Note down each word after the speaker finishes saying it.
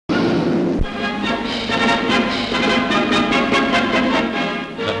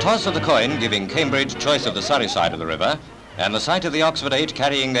toss of the coin giving Cambridge choice of the Surrey side of the river, and the sight of the Oxford 8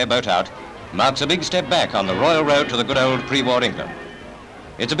 carrying their boat out, marks a big step back on the royal road to the good old pre-war England.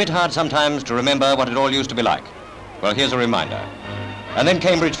 It's a bit hard sometimes to remember what it all used to be like. Well, here's a reminder. And then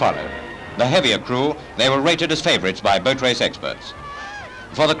Cambridge followed. The heavier crew, they were rated as favourites by boat race experts.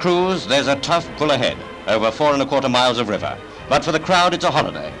 For the crews, there's a tough pull ahead, over 4¼ miles of river. But for the crowd, it's a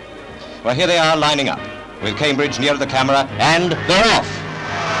holiday. Well, here they are lining up, with Cambridge near the camera, and they're off!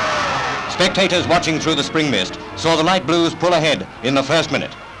 Spectators watching through the spring mist saw the light blues pull ahead in the first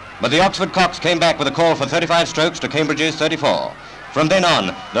minute. But the Oxford cocks came back with a call for 35 strokes to Cambridge's 34. From then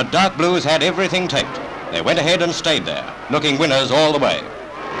on, the dark blues had everything taped. They went ahead and stayed there, looking winners all the way.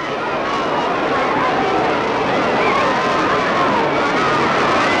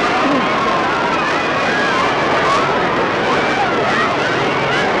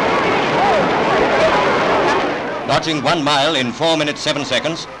 Notching 1 mile in 4 minutes 7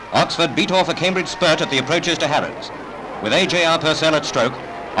 seconds, Oxford beat off a Cambridge spurt at the approaches to Harrods. With A.J.R. Purcell at stroke,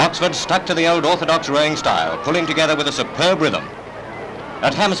 Oxford stuck to the old orthodox rowing style, pulling together with a superb rhythm.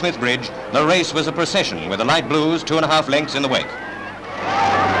 At Hammersmith Bridge, the race was a procession with the light blues 2½ lengths in the wake.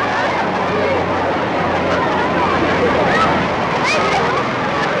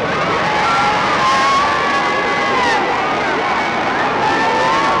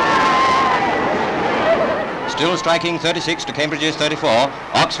 Still striking 36 to Cambridge's 34,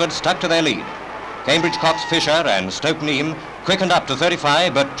 Oxford stuck to their lead. Cambridge cocks Fisher and Stoke Neame quickened up to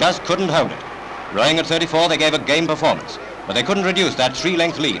 35, but just couldn't hold it. Rowing at 34, they gave a game performance, but they couldn't reduce that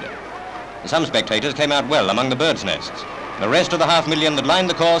 3-length lead. Some spectators came out well among the birds' nests. The rest of the $500,000 that lined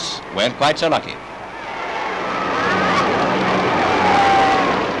the course weren't quite so lucky.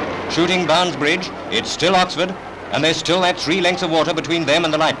 Shooting Barnes Bridge, it's still Oxford, and there's still that 3 lengths of water between them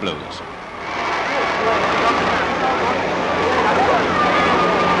and the light blues.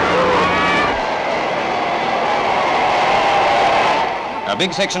 A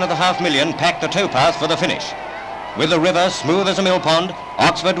big section of the $500,000 packed the towpath for the finish. With the river smooth as a mill pond,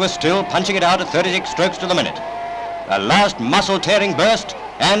 Oxford was still punching it out at 36 strokes to the minute. A last muscle-tearing burst,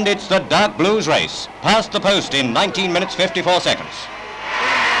 and it's the dark blues race, past the post in 19 minutes 54 seconds.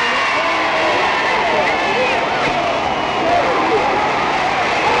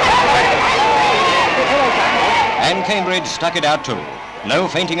 And Cambridge stuck it out too. No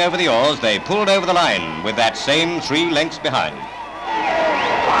fainting over the oars, they pulled over the line with that same 3 lengths behind.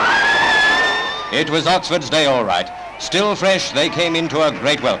 It was Oxford's day all right. Still fresh, they came into a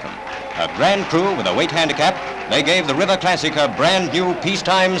great welcome. A grand crew with a weight handicap, they gave the River Classic a brand new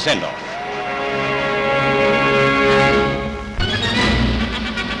peacetime send-off.